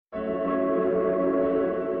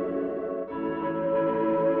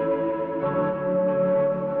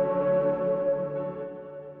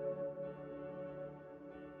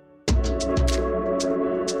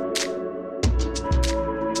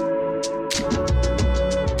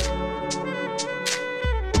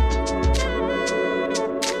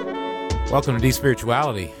Welcome to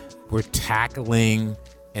Despirituality. We're tackling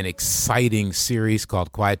an exciting series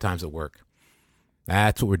called Quiet Times at Work.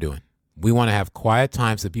 That's what we're doing. We want to have quiet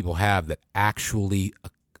times that people have that actually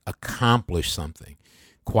accomplish something.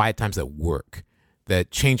 Quiet times at work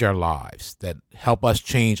that change our lives, that help us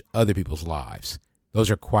change other people's lives. Those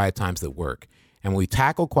are quiet times at work. And when we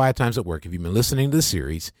tackle quiet times at work, if you've been listening to the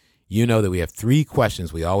series, you know that we have three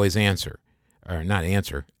questions we always ask, that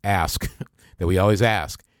we always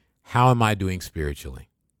ask. How am I doing spiritually?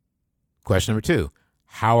 Question number 2,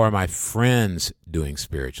 how are my friends doing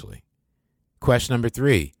spiritually? Question number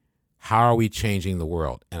 3, how are we changing the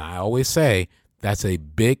world? And I always say that's a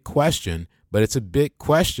big question, but it's a big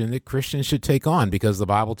question that Christians should take on because the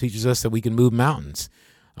Bible teaches us that we can move mountains.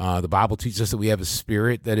 The Bible teaches us that we have a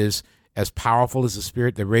spirit that is as powerful as the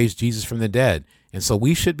spirit that raised Jesus from the dead. And so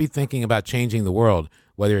we should be thinking about changing the world,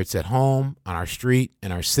 whether it's at home, on our street,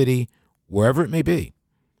 in our city, wherever it may be.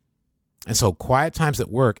 And so quiet times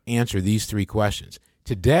at work answer these three questions.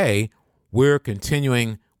 Today, we're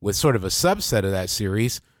continuing with sort of a subset of that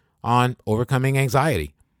series on overcoming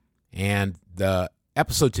anxiety. And the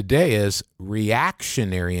episode today is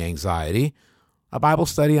Reactionary Anxiety, a Bible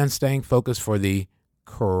study on staying focused for the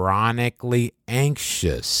chronically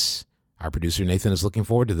anxious. Our producer, Nathan, is looking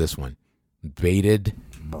forward to this one. Bated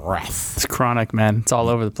breath. It's chronic, man. It's all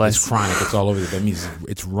over the place. It's chronic. It's all over the place. That means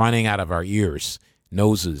it's running out of our ears,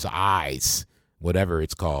 noses, eyes, whatever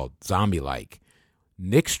it's called, zombie-like.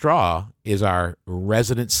 Nick Straw is our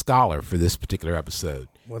resident scholar for this particular episode.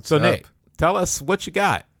 What's up? Nick, tell us what you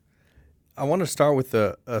got. I want to start with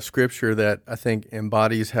a scripture that I think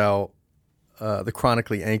embodies how the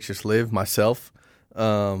chronically anxious live, myself,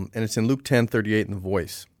 and it's in Luke 10:38 in The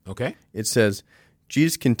Voice. Okay. It says,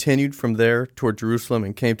 Jesus continued from there toward Jerusalem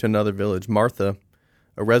and came to another village. Martha,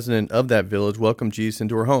 a resident of that village, welcomed Jesus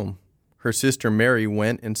into her home. Her sister Mary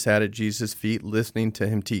went and sat at Jesus' feet, listening to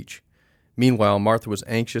him teach. Meanwhile, Martha was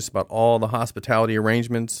anxious about all the hospitality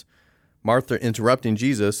arrangements. Martha interrupting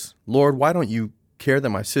Jesus, Lord, why don't you care that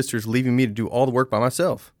my sister's leaving me to do all the work by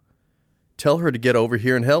myself? Tell her to get over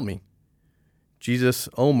here and help me. Jesus,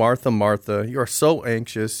 oh, Martha, Martha, you are so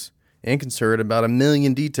anxious and concerned about a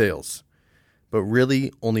million details. But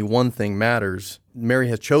really, only one thing matters. Mary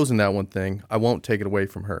has chosen that one thing. I won't take it away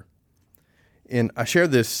from her. And I share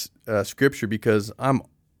this scripture because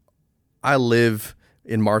I live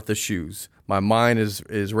in Martha's shoes. My mind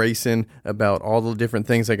is racing about all the different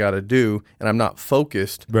things I got to do, and I'm not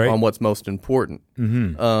focused on what's most important.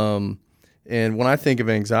 Mm-hmm. And when I think of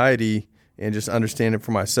anxiety and just understanding it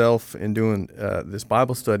for myself and doing this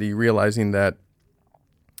Bible study, realizing that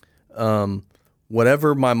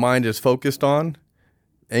whatever my mind is focused on,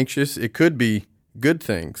 anxious, it could be good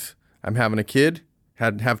things. I'm having a kid,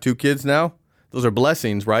 have 2 kids now. Those are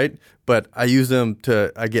blessings, right? But I use them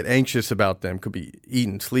I get anxious about them. Could be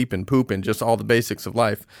eating, sleeping, pooping, just all the basics of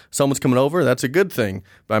life. Someone's coming over, that's a good thing.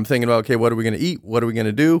 But I'm thinking about, okay, what are we going to eat? What are we going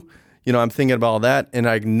to do? You know, I'm thinking about all that, and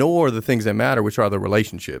I ignore the things that matter, which are the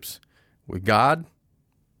relationships with God,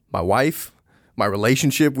 my wife, my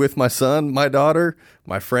relationship with my son, my daughter,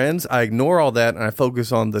 my friends. I ignore all that, and I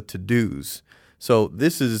focus on the to-dos. So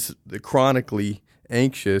this is the chronically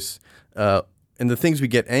anxious, and the things we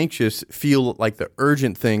get anxious feel like the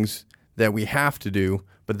urgent things that we have to do,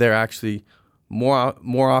 but they're actually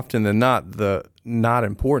more often than not the not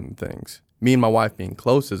important things. Me and my wife being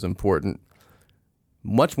close is important,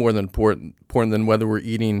 much more than important than whether we're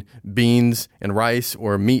eating beans and rice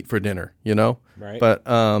or meat for dinner, you know? Right. But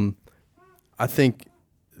I think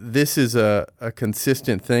this is a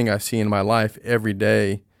consistent thing I see in my life every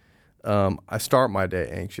day. I start my day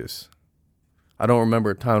anxious. I don't remember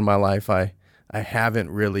a time in my life I haven't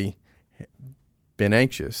really been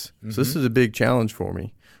anxious. Mm-hmm. So this is a big challenge for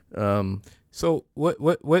me. So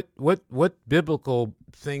what biblical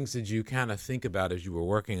things did you kind of think about as you were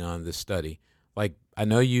working on this study? Like, I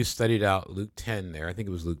know you studied out Luke 10 there. I think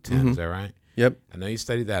it was Luke 10. Mm-hmm. Is that right? Yep. I know you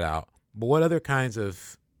studied that out. But what other kinds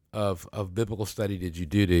of biblical study did you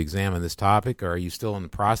do to examine this topic? Or are you still in the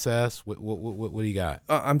process? What do you got?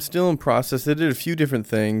 I'm still in process. I did a few different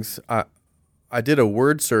things. I did a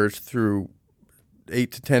word search through 8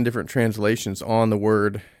 to 10 different translations on the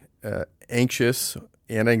word anxious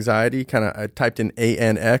and anxiety. I typed in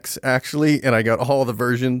ANX actually, and I got all the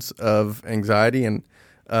versions of anxiety, and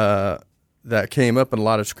that came up in a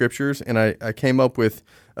lot of scriptures. And I came up with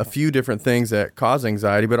a few different things that cause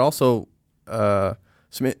anxiety, but also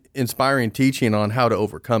some inspiring teaching on how to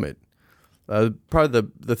overcome it. Probably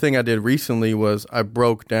the thing I did recently was I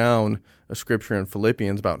broke down a scripture in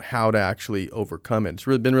Philippians about how to actually overcome it. It's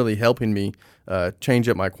really been really helping me change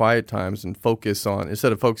up my quiet times and focus on,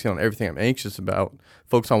 instead of focusing on everything I'm anxious about,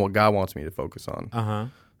 focus on what God wants me to focus on. Uh-huh.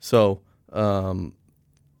 So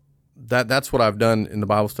that's what I've done in the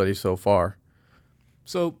Bible study so far.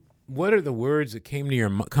 So what are the words that come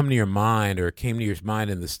to your mind or came to your mind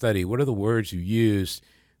in the study? What are the words you used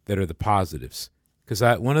that are the positives? Because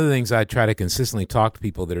one of the things I try to consistently talk to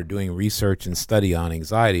people that are doing research and study on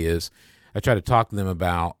anxiety is I try to talk to them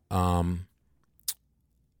about, I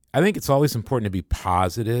think it's always important to be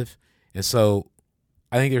positive. And so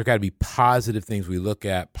I think there's got to be positive things we look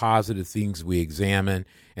at, positive things we examine.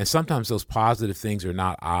 And sometimes those positive things are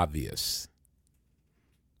not obvious.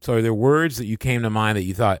 So are there words that you came to mind that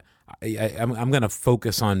you thought, I'm going to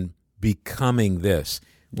focus on becoming this?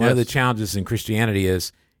 One of the challenges in Christianity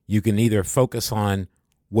is you can either focus on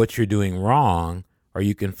what you're doing wrong or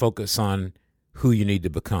you can focus on who you need to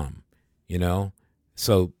become, you know?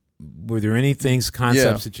 So were there any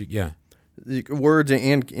concepts that you, Words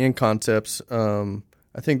and concepts.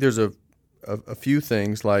 I think there's a few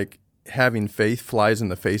things like having faith flies in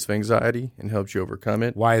the face of anxiety and helps you overcome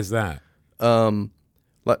it. Why is that? So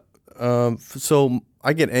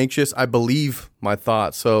I get anxious. I believe my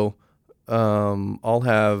thoughts. So I'll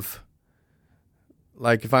have,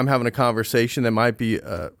 like, if I'm having a conversation that might be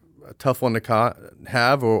a tough one to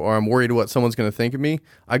have, or I'm worried what someone's going to think of me,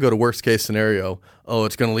 I go to worst case scenario. Oh,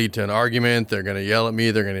 it's going to lead to an argument. They're going to yell at me.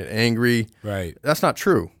 They're going to get angry. Right. That's not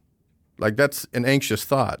true. Like, that's an anxious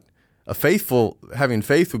thought. Having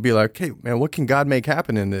faith would be like, hey, man, what can God make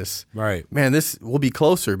happen in this? Right. Man, this will be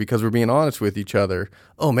closer because we're being honest with each other.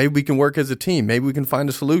 Oh, maybe we can work as a team. Maybe we can find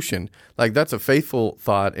a solution. Like, that's a faithful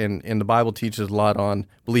thought, and the Bible teaches a lot on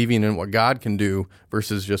believing in what God can do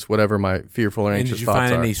versus just whatever my fearful or anxious thoughts are. And did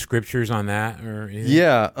you find any scriptures on that or anything?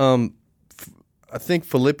 Yeah. I think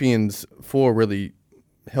Philippians 4 really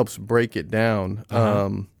helps break it down. Uh-huh.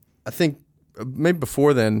 I think maybe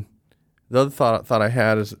before then, the other thought I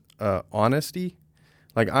had is honesty.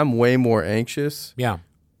 Like, I'm way more anxious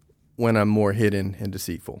when I'm more hidden and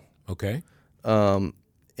deceitful. Okay.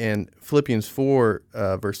 And Philippians 4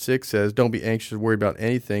 verse 6 says, don't be anxious or worried about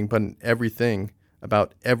anything, but in everything,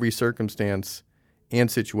 about every circumstance and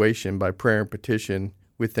situation, by prayer and petition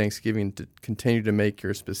with thanksgiving, to continue to make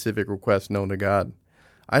your specific requests known to God.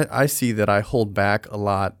 I see that I hold back a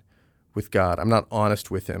lot with God. I'm not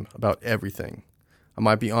honest with him about everything. I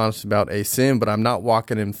might be honest about a sin, but I'm not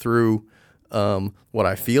walking him through what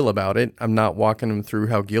I feel about it. I'm not walking him through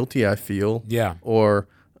how guilty I feel, or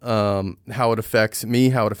how it affects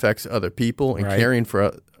me, how it affects other people, and caring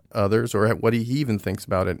for others, or what he even thinks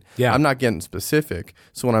about it. Yeah. I'm not getting specific.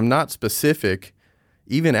 So when I'm not specific,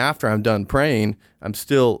 even after I'm done praying, I'm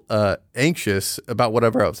still anxious about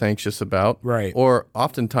whatever I was anxious about, or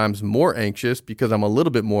oftentimes more anxious because I'm a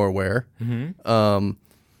little bit more aware. Mm-hmm.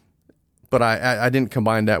 But I didn't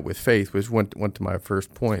combine that with faith, which went to my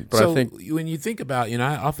first point. But so I think when you think about,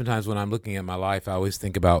 I oftentimes when I'm looking at my life, I always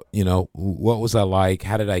think about, what was I like?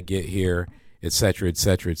 How did I get here? Et cetera, et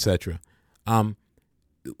cetera, et cetera. Do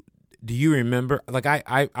you remember? Like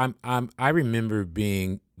I remember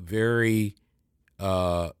being very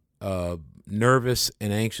nervous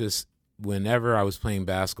and anxious whenever I was playing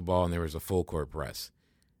basketball and there was a full court press.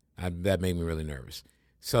 That made me really nervous.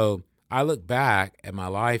 So I look back at my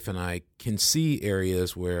life and I can see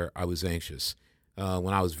areas where I was anxious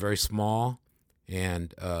when I was very small.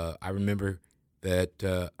 And I remember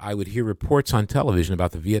that I would hear reports on television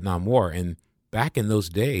about the Vietnam War. And back in those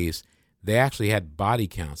days, they actually had body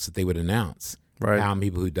counts that they would announce, how many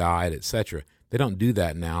people who died, et cetera. They don't do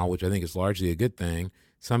that now, which I think is largely a good thing.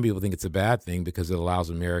 Some people think it's a bad thing because it allows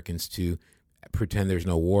Americans to pretend there's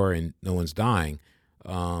no war and no one's dying.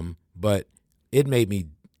 But it made me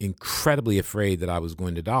incredibly afraid that I was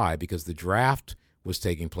going to die because the draft was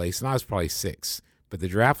taking place, and I was probably 6, but the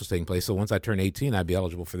draft was taking place. So once I turned 18, I'd be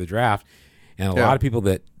eligible for the draft. And a lot of people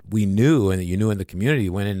that we knew and that you knew in the community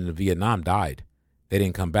went into Vietnam died. They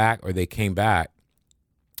didn't come back, or they came back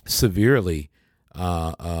severely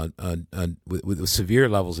with severe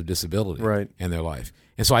levels of disability in their life.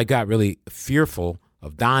 And so I got really fearful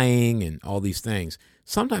of dying and all these things.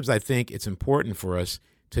 Sometimes I think it's important for us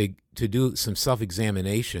to do some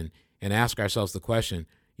self-examination and ask ourselves the question,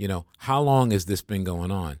 how long has this been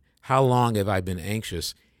going on? How long have I been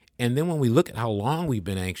anxious? And then when we look at how long we've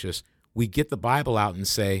been anxious, we get the Bible out and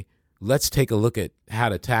say, let's take a look at how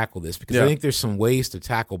to tackle this. Because I think there's some ways to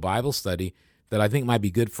tackle Bible study that I think might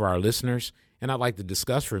be good for our listeners. And I'd like to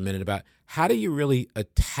discuss for a minute about how do you really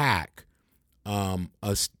attack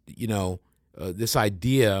this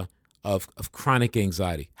idea of chronic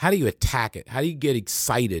anxiety? How do you attack it? How do you get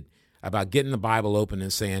excited about getting the Bible open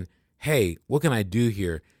and saying, hey, what can I do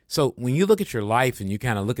here? So when you look at your life and you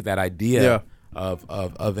kind of look at that idea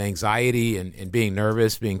of anxiety and being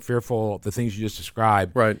nervous, being fearful, the things you just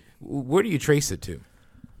described, right? Where do you trace it to?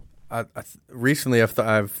 Recently,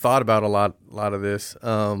 I've thought about a lot of this.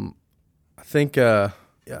 I think I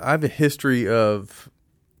have a history of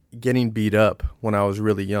getting beat up when I was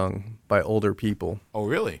really young by older people. Oh,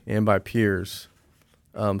 really? And by peers.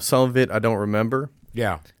 Some of it I don't remember.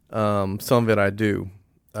 Yeah. Some of it I do.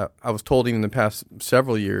 I was told even in the past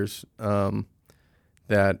several years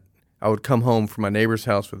that I would come home from my neighbor's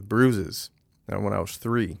house with bruises when I was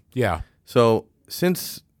 3. Yeah. So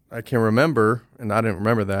since I can remember, and I didn't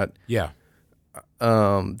remember that. Yeah.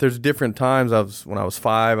 There's different times. When I was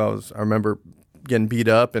 5, I remember getting beat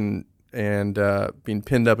up and being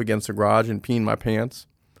pinned up against the garage and peeing my pants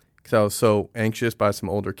because I was so anxious by some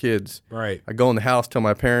older kids. Right. I go in the house, tell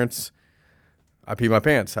my parents I peed my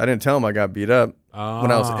pants. I didn't tell them I got beat up. Oh.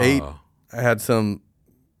 When I was 8, I had some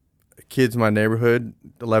kids in my neighborhood,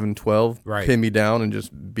 11, 12, pin me down and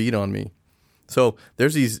just beat on me. So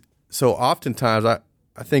there's these. So oftentimes I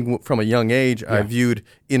think from a young age, I viewed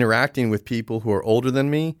interacting with people who are older than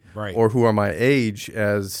me or who are my age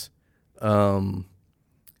as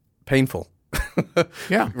painful.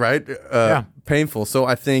 Yeah. Right? Painful. So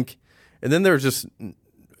I think, and then there's just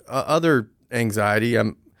other anxiety.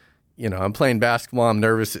 I'm playing basketball. I'm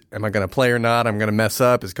nervous. Am I going to play or not? I'm going to mess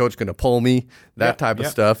up. Is coach going to pull me? That type of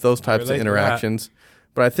stuff, those types of interactions.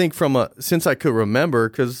 But I think since I could remember,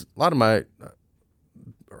 because a lot of my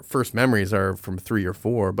first memories are from 3 or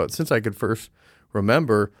 4, but since I could first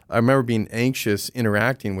remember, I remember being anxious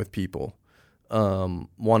interacting with people,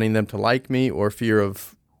 wanting them to like me or fear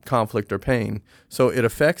of conflict or pain. So it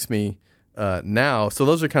affects me now. So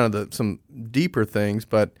those are kind of some deeper things.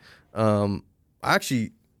 But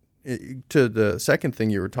actually, to the second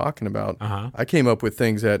thing you were talking about, I came up with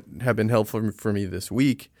things that have been helpful for me this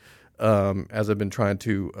week as I've been trying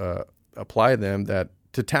to apply them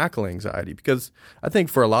to tackle anxiety. Because I think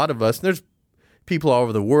for a lot of us, there's people all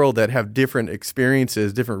over the world that have different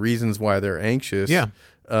experiences, different reasons why they're anxious. Yeah.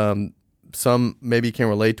 Some maybe can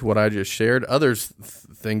relate to what I just shared. Others,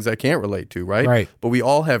 things I can't relate to, right? Right. But we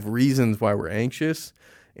all have reasons why we're anxious.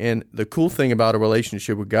 And the cool thing about a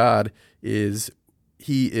relationship with God is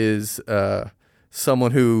He is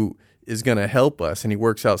someone who is going to help us, and He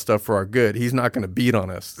works out stuff for our good. He's not going to beat on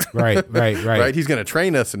us. Right. Right? He's going to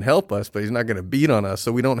train us and help us, but He's not going to beat on us,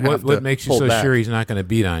 so we don't have to What makes you so sure He's not going to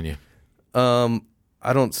beat on you?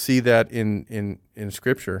 I don't see that in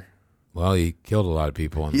Scripture. Well, He killed a lot of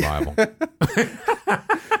people in the Bible.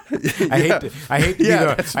 I hate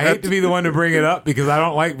to be the one to bring it up because I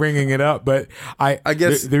don't like bringing it up, but I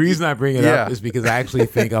guess the reason I bring it up is because I actually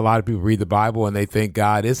think a lot of people read the Bible and they think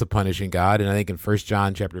God is a punishing God, and I think in 1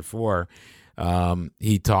 John chapter 4,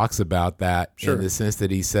 He talks about that in the sense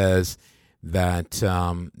that He says that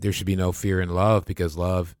there should be no fear in love because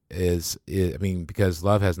love because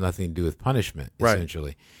love has nothing to do with punishment,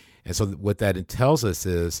 essentially. And so what that tells us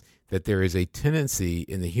is that there is a tendency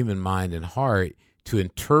in the human mind and heart to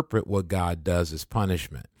interpret what God does as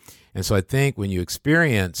punishment. And so I think when you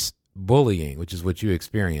experience bullying, which is what you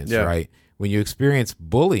experience, right? When you experience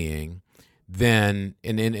bullying, then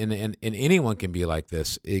and anyone can be like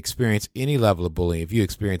this, experience any level of bullying. If you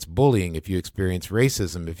experience bullying, if you experience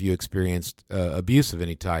racism, if you experience abuse of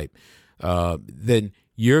any type, then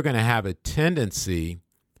you're going to have a tendency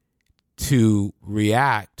to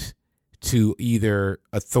react to either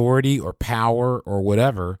authority or power or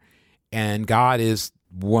whatever, and God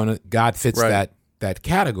fits that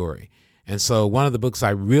category. And so one of the books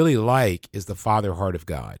I really like is The Father Heart of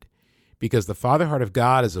God, because The Father Heart of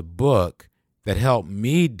God is a book that helped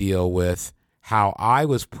me deal with how I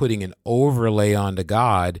was putting an overlay onto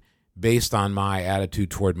God based on my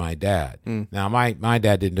attitude toward my dad. Now, my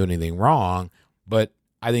dad didn't do anything wrong, but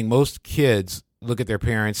I think most kids look at their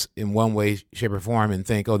parents in one way, shape, or form and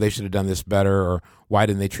think, oh, they should have done this better, or why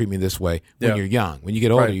didn't they treat me this way when you're young? When you get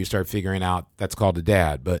older, you start figuring out that's called a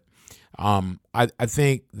dad. But I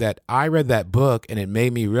think that I read that book and it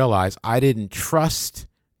made me realize I didn't trust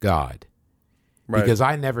God because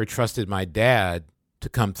I never trusted my dad to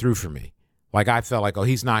come through for me. Like I felt like, oh,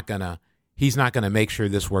 he's not gonna make sure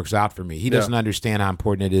this works out for me. He doesn't understand how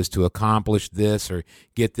important it is to accomplish this or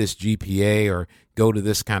get this GPA or go to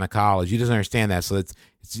this kind of college. He doesn't understand that. So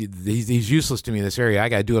he's useless to me in this area. I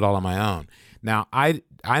got to do it all on my own. Now, I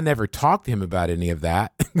never talked to him about any of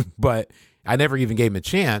that, but I never even gave him a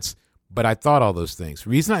chance, but I thought all those things. The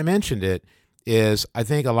reason I mentioned it is I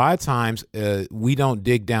think a lot of times we don't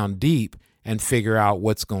dig down deep and figure out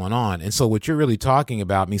what's going on. And so what you're really talking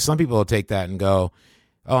about, I mean, some people will take that and go,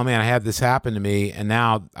 oh man, I had this happen to me, and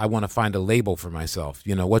now I want to find a label for myself.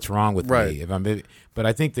 You know, what's wrong with me? But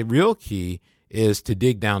I think the real key is to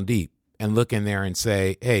dig down deep and look in there and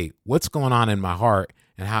say, hey, what's going on in my heart,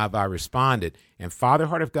 and how have I responded? And Father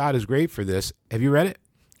Heart of God is great for this. Have you read it?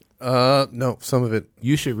 No, some of it.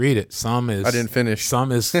 You should read it. Some is I didn't finish.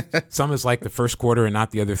 Some is like the first quarter and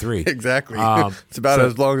not the other three. Exactly. It's about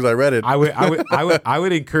as long as I read it. I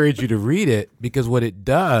would encourage you to read it, because what it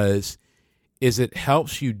does is it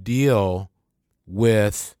helps you deal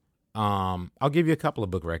with. I'll give you a couple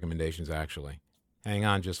of book recommendations, actually. Hang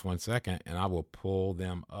on just one second, and I will pull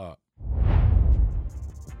them up.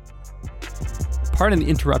 Pardon the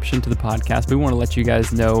interruption to the podcast, but we want to let you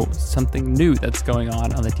guys know something new that's going on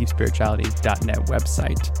the deepspirituality.net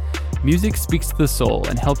website. Music speaks to the soul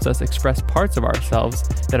and helps us express parts of ourselves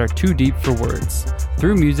that are too deep for words.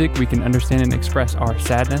 Through music, we can understand and express our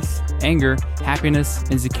sadness, anger, happiness,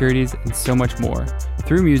 insecurities, and so much more.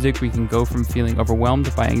 Through music, we can go from feeling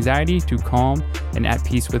overwhelmed by anxiety to calm and at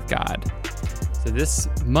peace with God. So this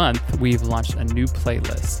month, we've launched a new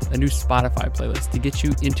playlist, a new Spotify playlist to get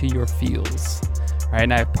you into your feels. All right,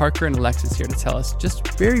 and I have Parker and Alexis here to tell us just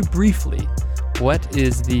very briefly, what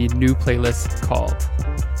is the new playlist called?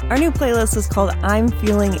 Our new playlist is called I'm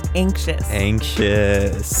Feeling Anxious.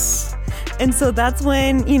 Anxious. And so that's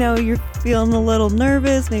when, you're feeling a little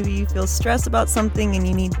nervous, maybe you feel stressed about something and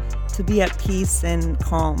you need to be at peace and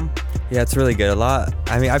calm. Yeah, it's really good.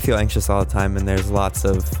 I feel anxious all the time, and there's lots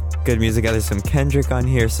of good music. There's some Kendrick on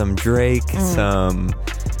here, some Drake, some,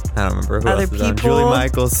 I don't remember who other else is on. people. Julie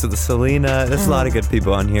Michaels, Selena. There's a lot of good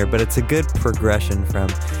people on here, but it's a good progression from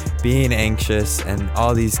being anxious and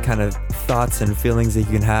all these kind of thoughts and feelings that you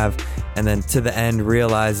can have, and then to the end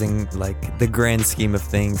realizing like the grand scheme of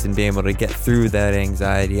things and being able to get through that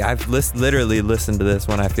anxiety. I've literally listened to this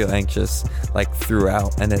when I feel anxious, like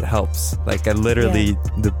throughout, and it helps. Like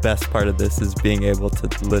the best part of this is being able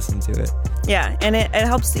to listen to it. Yeah, and it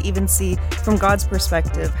helps to even see from God's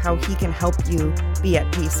perspective how he can help you be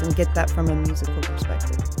at peace and get that from a musical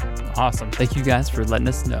perspective. Awesome. Thank you guys for letting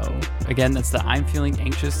us know. Again, that's the I'm Feeling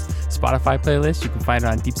Anxious Spotify playlist. You can find it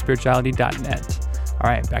on deepspirituality.net. All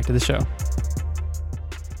right, back to the show.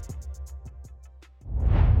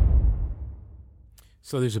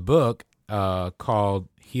 So there's a book called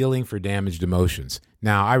Healing for Damaged Emotions.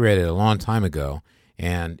 Now, I read it a long time ago,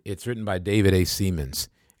 and it's written by David A. Seamans,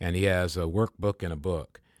 and he has a workbook and a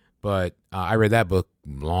book. But I read that book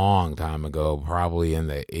a long time ago, probably in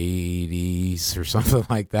the 80s or something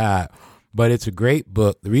like that. But it's a great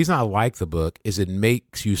book. The reason I like the book is it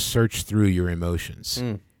makes you search through your emotions.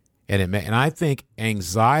 And I think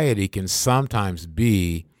anxiety can sometimes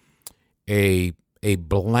be a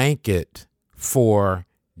blanket for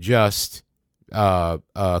just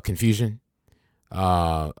confusion,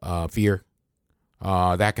 fear,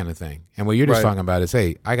 that kind of thing. And what you're just talking about is,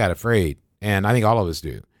 hey, I got afraid. And I think all of us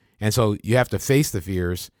do. And so you have to face the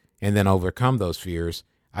fears and then overcome those fears.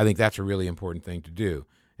 I think that's a really important thing to do.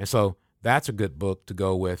 And so that's a good book to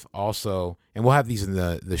go with also. And we'll have these in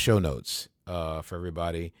the show notes for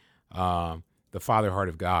everybody. The Father Heart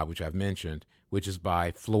of God, which I've mentioned, which is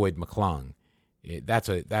by Floyd McClung. That's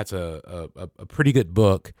a pretty good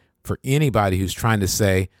book for anybody who's trying to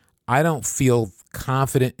say, I don't feel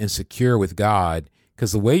confident and secure with God,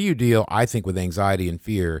 because the way you deal, I think, with anxiety and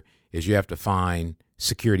fear is you have to find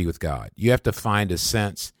security with God. You have to find a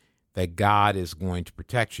sense that God is going to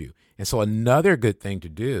protect you. And so another good thing to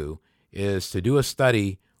do is to do a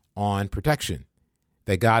study on protection,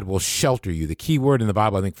 that God will shelter you. The key word in the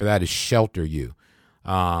Bible, I think, for that is shelter you.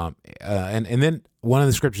 And then one of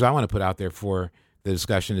the scriptures I want to put out there for the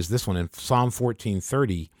discussion is this one in Psalm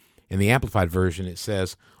 14:30. In the Amplified Version, it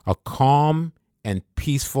says, a calm and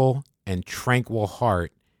peaceful and tranquil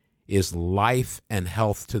heart is life and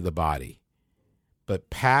health to the body. But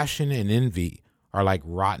passion and envy are like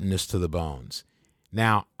rottenness to the bones.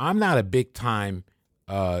 Now, I'm not a big time,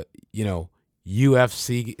 UFC.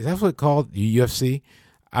 Is that what it's called? UFC?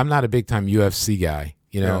 I'm not a big time UFC guy,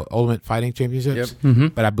 Ultimate Fighting Championships. Yep. Mm-hmm.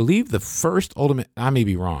 But I believe the first I may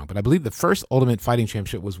be wrong, but I believe the first Ultimate Fighting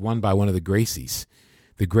Championship was won by one of the Gracies,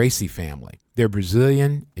 the Gracie family. They're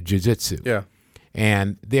Brazilian jiu-jitsu. Yeah.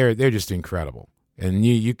 And they're just incredible. And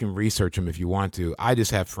you can research them if you want to. I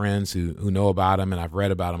just have friends who know about them, and I've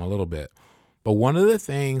read about them a little bit. But one of the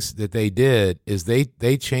things that they did is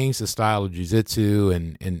they changed the style of jiu-jitsu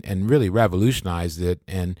and really revolutionized it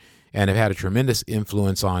and have had a tremendous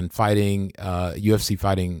influence on fighting, UFC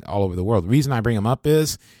fighting all over the world. The reason I bring them up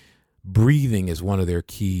is breathing is one of their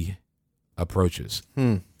key approaches,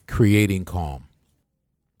 creating calm.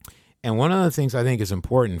 And one of the things I think is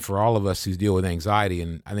important for all of us who deal with anxiety,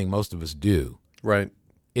 and I think most of us do, Right.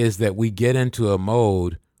 is that we get into a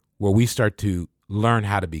mode where we start to learn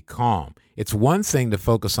how to be calm. It's one thing to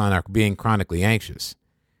focus on our being chronically anxious,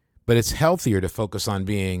 but it's healthier to focus on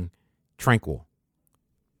being tranquil,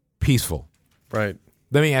 peaceful. Right.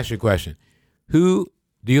 Let me ask you a question. Who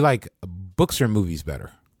do you like, books or movies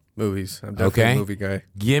better? Movies. I'm definitely a movie guy.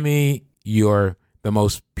 Give me the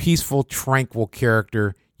most peaceful, tranquil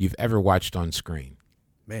character you've ever watched on screen.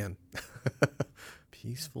 Man.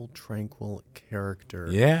 Peaceful, tranquil character.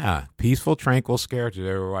 Yeah, peaceful, tranquil character you've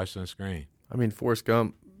ever watched on screen. I mean, Forrest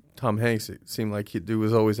Gump, Tom Hanks, it seemed like dude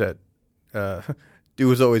was always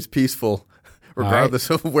peaceful, regardless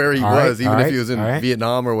of where he was, even if he was in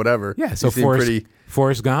Vietnam or whatever. Yeah, so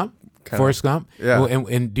Forrest Gump. Forrest Gump. Yeah. Well,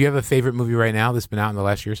 and do you have a favorite movie right now that's been out in the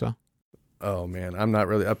last year or so? Oh man, I'm not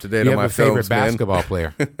really up to date Do you on my have a favorite films, man. basketball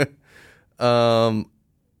player?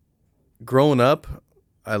 Growing up,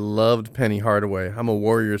 I loved Penny Hardaway. I'm a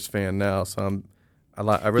Warriors fan now, so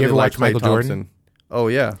I really ever like watch Michael Klay Thompson. Jordan? Oh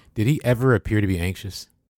yeah. Did he ever appear to be anxious?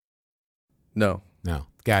 No. No.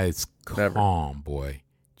 Guy is Never. calm, boy.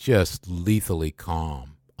 Just lethally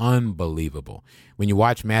calm. Unbelievable. When you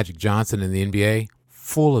watch Magic Johnson in the NBA,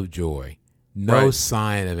 full of joy. No Right.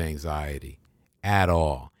 sign of anxiety at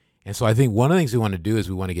all. And so I think one of the things we want to do is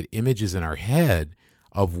we want to get images in our head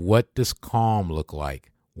of what does calm look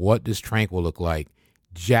like? What does tranquil look like?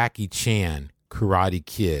 Jackie Chan, Karate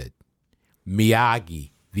Kid.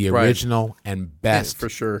 Miyagi, the Right. original and best For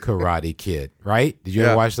sure. Karate Kid, right? Did you Yeah.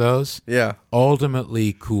 ever watch those? Yeah.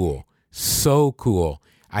 Ultimately cool. So cool.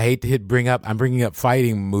 I hate to I'm bringing up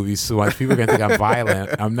fighting movies so much people are going to think I'm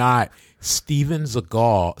violent. I'm not. Steven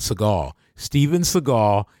Seagal. Steven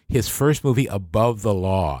Seagal, his first movie, Above the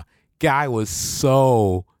Law. Guy was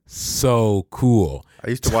so cool. I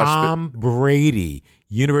used to watch Tom Brady,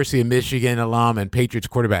 University of Michigan alum and Patriots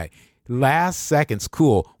quarterback. Last seconds,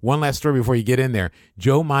 cool. One last story before you get in there.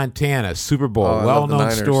 Joe Montana, Super Bowl, I love the well-known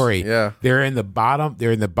Niners. story. Yeah. They're in the bottom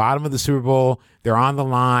of the Super Bowl. They're on the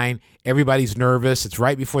line. Everybody's nervous. It's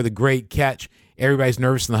right before the great catch. Everybody's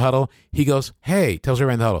nervous in the huddle. He goes, hey, tells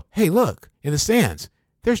everyone in the huddle, hey, look, in the stands,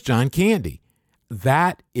 there's John Candy.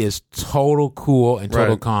 That is total cool and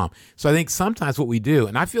total Right. calm. So I think sometimes what we do,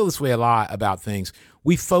 and I feel this way a lot about things,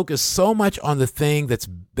 we focus so much on the thing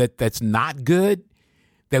that's not good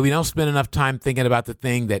that we don't spend enough time thinking about the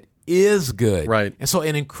thing that is good. Right. And so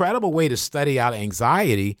an incredible way to study out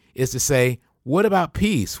anxiety is to say, what about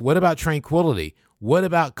peace? What about tranquility? What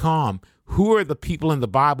about calm? Who are the people in the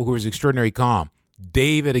Bible who is extraordinary calm?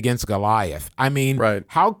 David against Goliath. I mean, Right.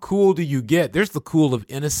 how cool do you get? There's the cool of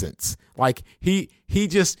innocence. Like he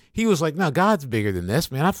was like, no, God's bigger than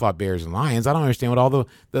this, man. I fought bears and lions. I don't understand what all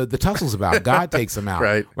the tussle's about. God takes them out.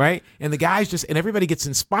 Right. And the guys and everybody gets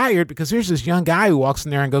inspired because there's this young guy who walks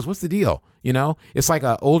in there and goes, what's the deal? You know, it's like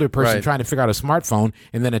an older person Right. trying to figure out a smartphone,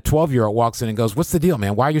 and then a 12-year-old walks in and goes, what's the deal,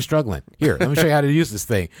 man? Why are you struggling? Here, let me show you how to use this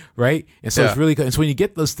thing, right? And so Yeah. it's really good. And so when you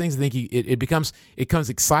get those things, I think it becomes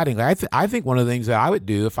exciting. Like I think one of the things that I would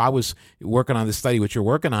do if I was working on this study, which you're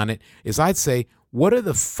working on it, is I'd say, what are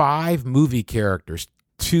the 5 movie characters,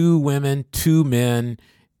 2 women, 2 men,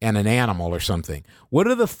 and an animal or something? What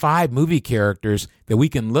are the 5 movie characters that we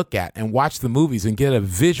can look at and watch the movies and get a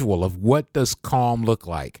visual of what does calm look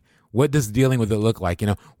like? What does dealing with it look like? You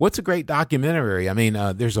know, what's a great documentary? I mean,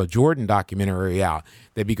 there's a Jordan documentary out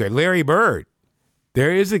that'd be great. Larry Bird.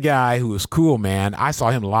 There is a guy who is cool, man. I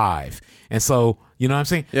saw him live. And so, you know what I'm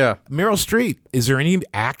saying? Yeah. Meryl Streep. Is there any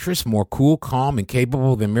actress more cool, calm, and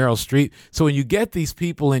capable than Meryl Streep? So when you get these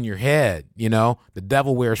people in your head, you know, The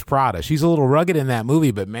Devil Wears Prada. She's a little rugged in that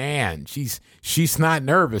movie, but man, she's not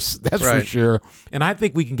nervous. That's for Right. sure. And I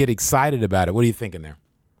think we can get excited about it. What are you thinking there?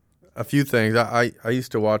 A few things. I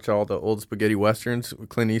used to watch all the old spaghetti westerns with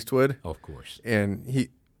Clint Eastwood, Of course. and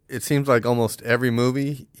it seems like almost every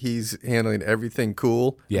movie he's handling everything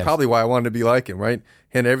cool. Yes. Probably why I wanted to be like him, right?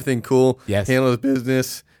 Handle everything cool. Yes. Handle his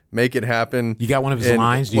business, make it happen. You got one of his and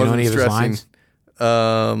lines? Do you know wasn't any of his stressing.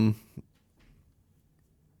 lines?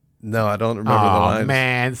 No, I don't remember the Oh lines.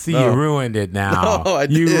 man, see, No. you ruined it now. No, I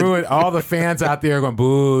You did. ruined all the fans out there going,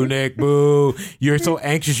 boo, Nick, boo. You're so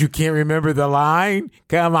anxious you can't remember the line?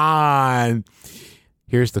 Come on.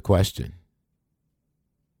 Here's the question.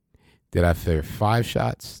 Did I fire 5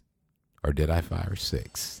 shots or did I fire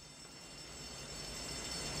 6?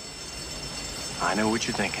 I know what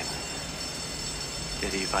you're thinking.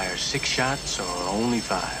 Did he fire 6 shots or only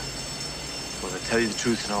 5? Well, to tell you the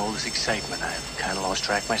truth, in all this excitement, I've kind of lost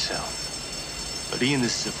track myself. But Ian,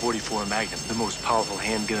 this is a .44 Magnum, the most powerful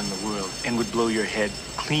handgun in the world, and would blow your head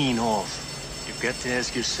clean off. You've got to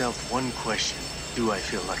ask yourself one question. Do I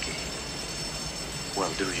feel lucky?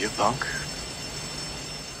 Well, do you, punk?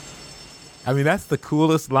 I mean, that's the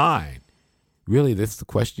coolest line. Really, that's the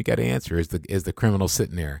question you got to answer. Is the criminal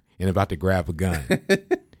sitting there and about to grab a gun?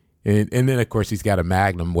 and then, of course, he's got a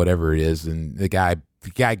Magnum, whatever it is, and the guy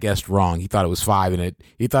guessed wrong. He thought it was 5, and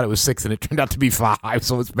he thought it was 6, and it turned out to be 5.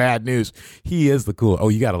 So it's bad news. He is the cool. Oh,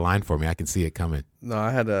 you got a line for me? I can see it coming. No,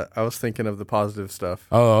 I was thinking of the positive stuff.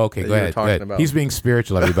 Oh, okay. Go ahead. About. He's being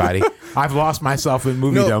spiritual, everybody. I've lost myself in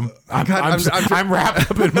moviedom. I'm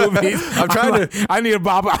wrapped up in movies. I'm trying to. I need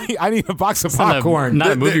a box of popcorn.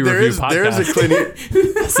 Not a movie review podcast. There is a Clint.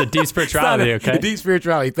 It's a deep spirituality. Okay. Deep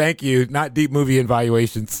spirituality. Thank you. Not deep movie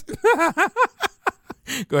evaluations.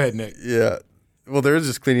 Go ahead, Nick. Yeah. Well, there is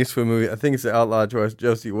this Clint Eastwood movie. I think it's The Outlaw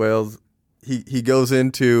Josie Wales. He goes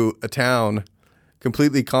into a town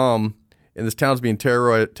completely calm, and this town's being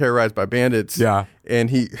terrorized by bandits. Yeah. And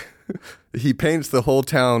he paints the whole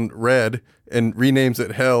town red and renames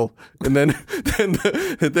it Hell. And then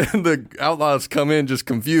the outlaws come in just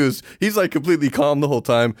confused. He's like completely calm the whole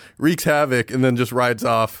time, wreaks havoc, and then just rides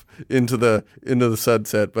off into the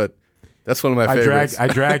sunset. But that's one of my favorites. I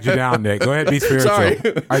dragged you down, Nick. Go ahead, be spiritual. Sorry.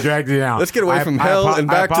 I dragged you down. Let's get away from hell and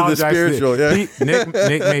back to the spiritual. Yeah.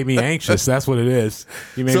 Nick made me anxious. That's what it is.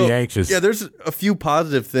 He made me anxious. Yeah, there's a few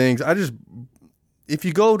positive things. If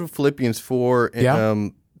you go to Philippians 4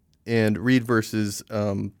 and read verses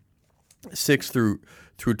 6 through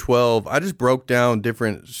 12, I just broke down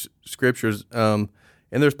different scriptures, and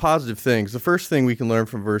there's positive things. The first thing we can learn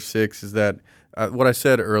from verse 6 is that what I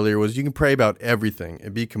said earlier was you can pray about everything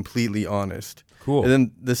and be completely honest. Cool. And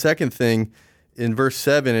then the second thing, in verse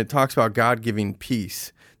 7, it talks about God giving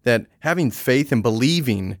peace, that having faith and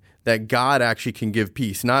believing that God actually can give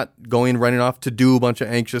peace, not running off to do a bunch of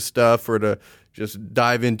anxious stuff or to just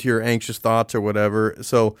dive into your anxious thoughts or whatever.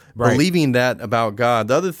 So believing that about God.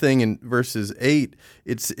 The other thing in verses 8,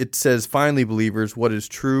 it says, finally, believers, what is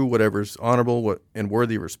true, whatever is honorable and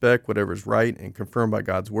worthy of respect, whatever is right and confirmed by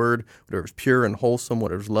God's word, whatever is pure and wholesome,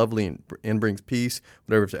 whatever is lovely and brings peace,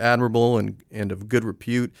 whatever is admirable and of good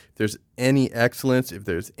repute. If there's any excellence, if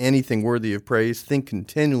there's anything worthy of praise, think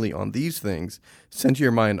continually on these things, center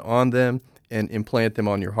your mind on them, and implant them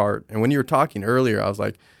on your heart. And when you were talking earlier, I was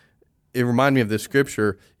like, it reminded me of this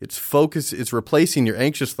scripture. It's replacing your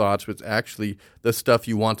anxious thoughts with actually the stuff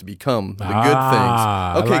you want to become, the good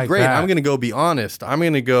things. Okay, great. That. I'm going to go be honest. I'm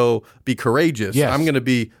going to go be courageous. Yes. I'm going to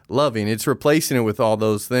be loving. It's replacing it with all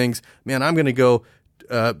those things. Man, I'm going to go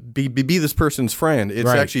be this person's friend. It's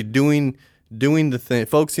actually doing the thing,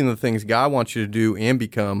 focusing on the things God wants you to do and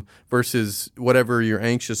become versus whatever you're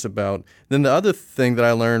anxious about. Then the other thing that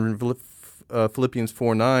I learned in Philippians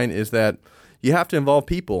 4:9 is that you have to involve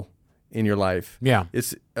people in your life. Yeah.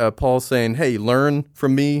 It's Paul saying, hey, learn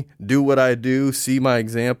from me, do what I do, see my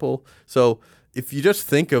example. So if you just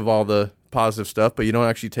think of all the positive stuff, but you don't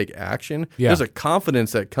actually take action, there's a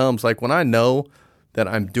confidence that comes. Like when I know that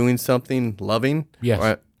I'm doing something loving,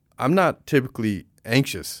 I'm not typically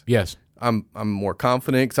anxious. Yes. I'm more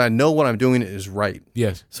confident because I know what I'm doing is right.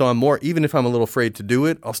 Yes. So I'm more, even if I'm a little afraid to do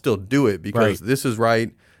it, I'll still do it because this is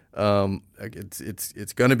right.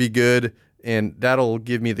 It's going to be good. And that'll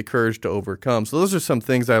give me the courage to overcome. So those are some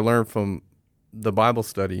things I learned from the Bible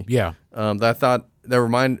study. Yeah. That I thought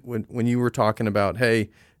that when you were talking about, hey,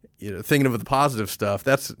 thinking of the positive stuff.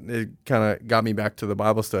 It kind of got me back to the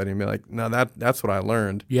Bible study and be like, no, that's what I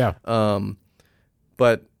learned. Yeah.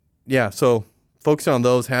 But yeah, so focusing on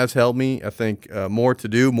those has helped me. I think more to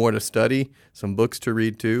do, more to study, some books to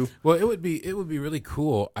read too. Well, it would be really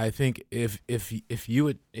cool. I think if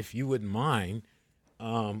you wouldn't mind.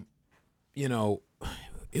 I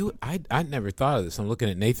never thought of this. I'm looking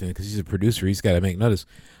at Nathan because he's a producer. He's got to make notice.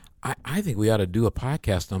 I think we ought to do a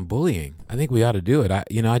podcast on bullying. I think we ought to do it.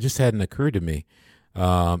 I just hadn't occurred to me.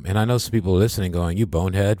 And I know some people listening going, you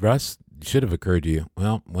bonehead, Russ, it should have occurred to you.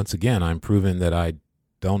 Well, once again, I'm proving that I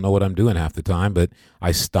don't know what I'm doing half the time, but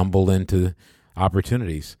I stumble into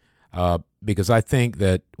opportunities. Because I think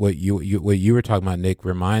that what you were talking about, Nick,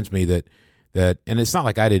 reminds me that, and it's not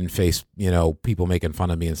like I didn't face, people making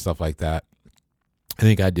fun of me and stuff like that. I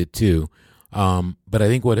think I did too. But I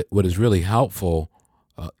think what is really helpful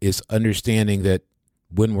is understanding that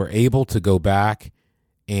when we're able to go back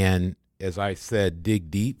and, as I said,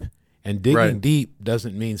 dig deep, and digging deep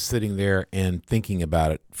doesn't mean sitting there and thinking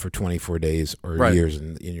about it for 24 days or years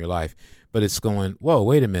in your life, but it's going, whoa,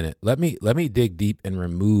 wait a minute. Let me dig deep and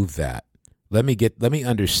remove that. Let me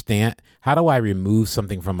understand, how do I remove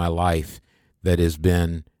something from my life that has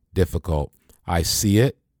been difficult? I see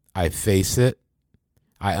it, I face it,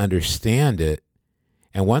 I understand it,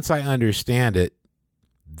 and once I understand it,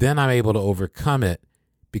 then I'm able to overcome it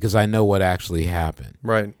because I know what actually happened.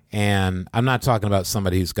 Right. And I'm not talking about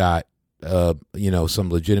somebody who's got, some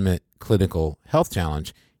legitimate clinical health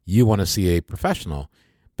challenge. You want to see a professional.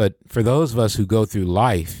 But for those of us who go through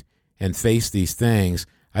life and face these things,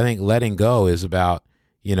 I think letting go is about,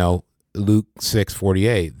 Luke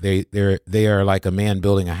 6:48. They are like a man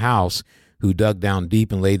building a house who dug down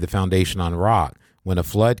deep and laid the foundation on rock. When a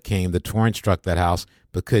flood came, the torrent struck that house,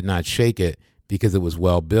 but could not shake it because it was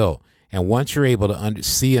well built. And once you're able to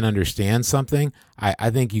see and understand something, I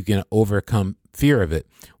think you can overcome fear of it.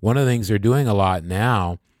 One of the things they're doing a lot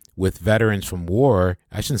now with veterans from war,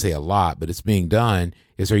 I shouldn't say a lot, but it's being done,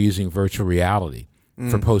 is they're using virtual reality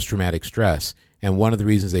for post-traumatic stress. And one of the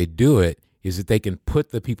reasons they do it is that they can put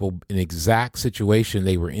the people in the exact situation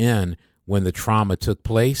they were in when the trauma took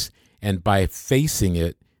place. And by facing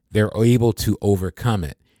it, they're able to overcome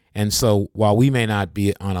it. And so while we may not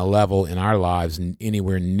be on a level in our lives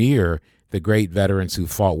anywhere near the great veterans who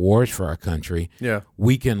fought wars for our country,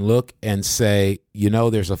 we can look and say,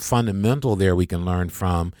 there's a fundamental there we can learn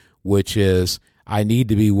from, which is I need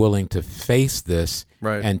to be willing to face this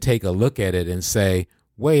and take a look at it and say,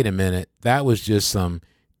 wait a minute, that was just some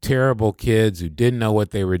terrible kids who didn't know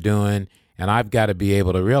what they were doing. And I've got to be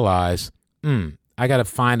able to realize, I got to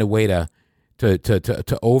find a way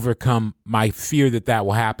to overcome my fear that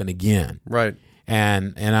will happen again. Right.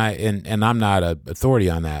 And I'm not an authority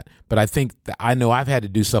on that, but I think I know I've had to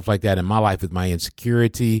do stuff like that in my life with my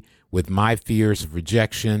insecurity, with my fears of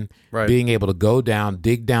rejection, being able to go down,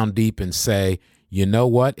 dig down deep and say, you know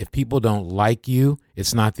what? If people don't like you,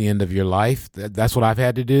 it's not the end of your life. That's what I've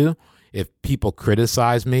had to do. If people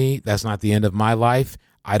criticize me, that's not the end of my life.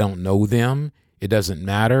 I don't know them. It doesn't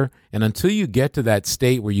matter. And until you get to that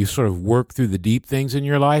state where you sort of work through the deep things in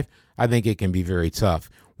your life, I think it can be very tough.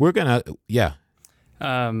 We're going to,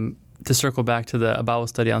 to circle back to a Bible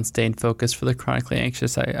study on staying focused for the chronically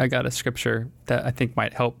anxious, I got a scripture that I think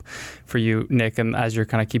might help for you, Nick. And as you're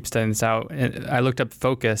kind of keep studying this out, I looked up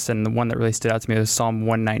focus, and the one that really stood out to me was Psalm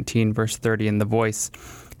 119, verse 30 in The Voice.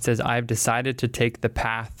 It says, "I've decided to take the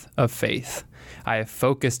path of faith. I have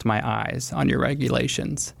focused my eyes on your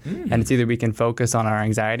regulations." And it's either we can focus on our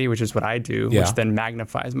anxiety, which is what I do, which then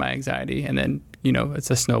magnifies my anxiety. And then, it's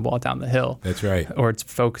a snowball down the hill. That's right. Or it's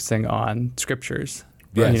focusing on scriptures.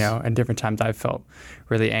 Yes. And different times I've felt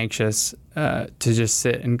really anxious to just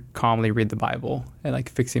sit and calmly read the Bible and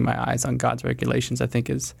fixing my eyes on God's regulations, I think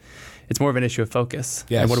it's more of an issue of focus.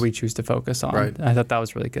 Yes. And what do we choose to focus on? Right. I thought that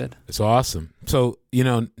was really good. It's awesome. So,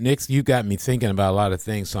 Nick, you got me thinking about a lot of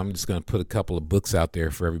things, so I'm just going to put a couple of books out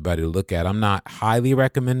there for everybody to look at. I'm not highly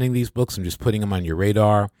recommending these books. I'm just putting them on your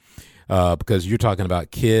radar because you're talking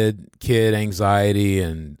about kid anxiety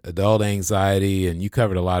and adult anxiety, and you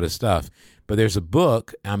covered a lot of stuff. But there's a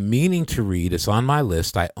book I'm meaning to read. It's on my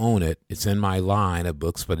list. I own it. It's in my line of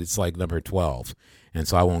books, but it's like number 12. And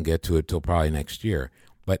so I won't get to it till probably next year.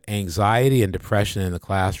 But Anxiety and Depression in the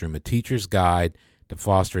Classroom, A Teacher's Guide to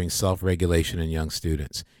Fostering Self-Regulation in Young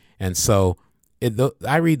Students. And so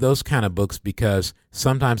I read those kind of books because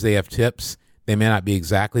sometimes they have tips. They may not be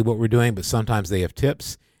exactly what we're doing, but sometimes they have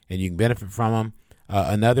tips, and you can benefit from them.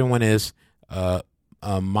 Another one is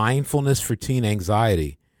Mindfulness for Teen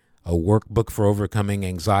Anxiety, a workbook for overcoming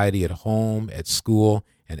anxiety at home, at school,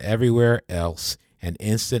 and everywhere else, an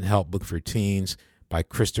instant help book for teens by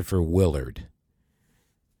Christopher Willard.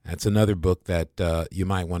 That's another book that you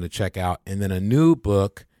might want to check out. And then a new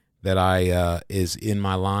book that is in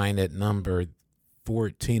my line at number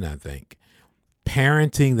 14, I think.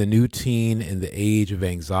 Parenting the New Teen in the Age of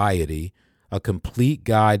Anxiety, a complete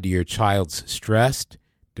guide to your child's stressed,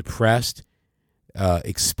 depressed,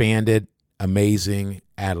 expanded, amazing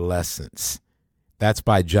adolescence. That's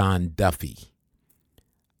by John Duffy.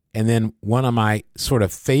 And then one of my sort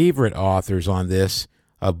of favorite authors on this,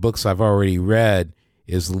 of books I've already read,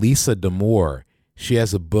 is Lisa D'Amour. She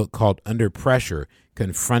has a book called Under Pressure,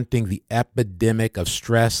 Confronting the Epidemic of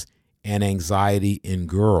Stress and Anxiety in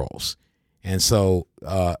Girls. And so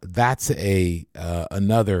that's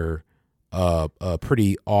another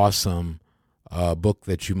pretty awesome book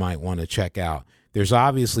that you might want to check out. There's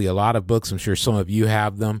obviously a lot of books, I'm sure some of you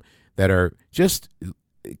have them, that are just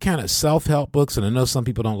kind of self-help books, and I know some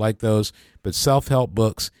people don't like those, but self-help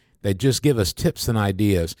books that just give us tips and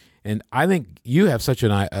ideas. And I think you have such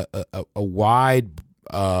a wide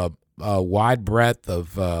breadth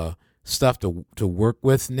of stuff to work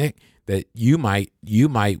with, Nick, that you might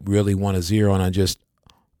really want to zero in on just,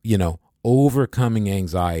 overcoming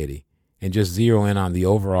anxiety and just zero in on the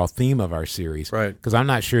overall theme of our series. Right. Because I'm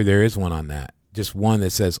not sure there is one on that. Just one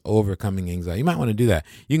that says overcoming anxiety. You might want to do that.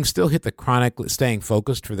 You can still hit the staying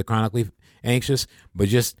focused for the chronically anxious, but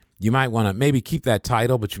just you might want to maybe keep that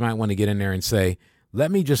title, but you might want to get in there and say,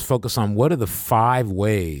 let me just focus on what are the 5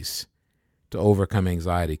 ways to overcome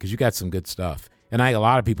anxiety, because you got some good stuff. And a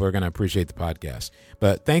lot of people are going to appreciate the podcast.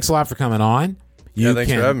 But thanks a lot for coming on.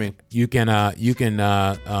 Thanks for having me. You can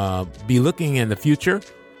be looking in the future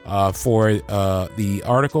for the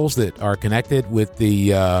articles that are connected with the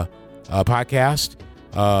podcast,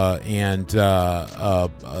 and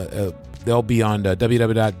they'll be on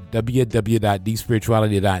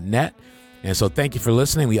www.deepspirituality.net. And so thank you for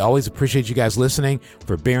listening. We always appreciate you guys listening,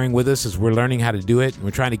 for bearing with us as we're learning how to do it. We're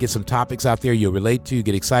trying to get some topics out there you'll relate to,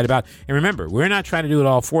 get excited about. And remember, we're not trying to do it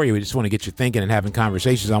all for you. We just want to get you thinking and having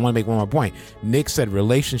conversations. I want to make one more point. Nick said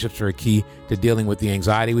relationships are a key to dealing with the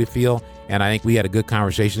anxiety we feel. And I think we had a good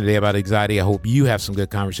conversation today about anxiety. I hope you have some good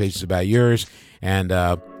conversations about yours and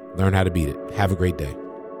learn how to beat it. Have a great day.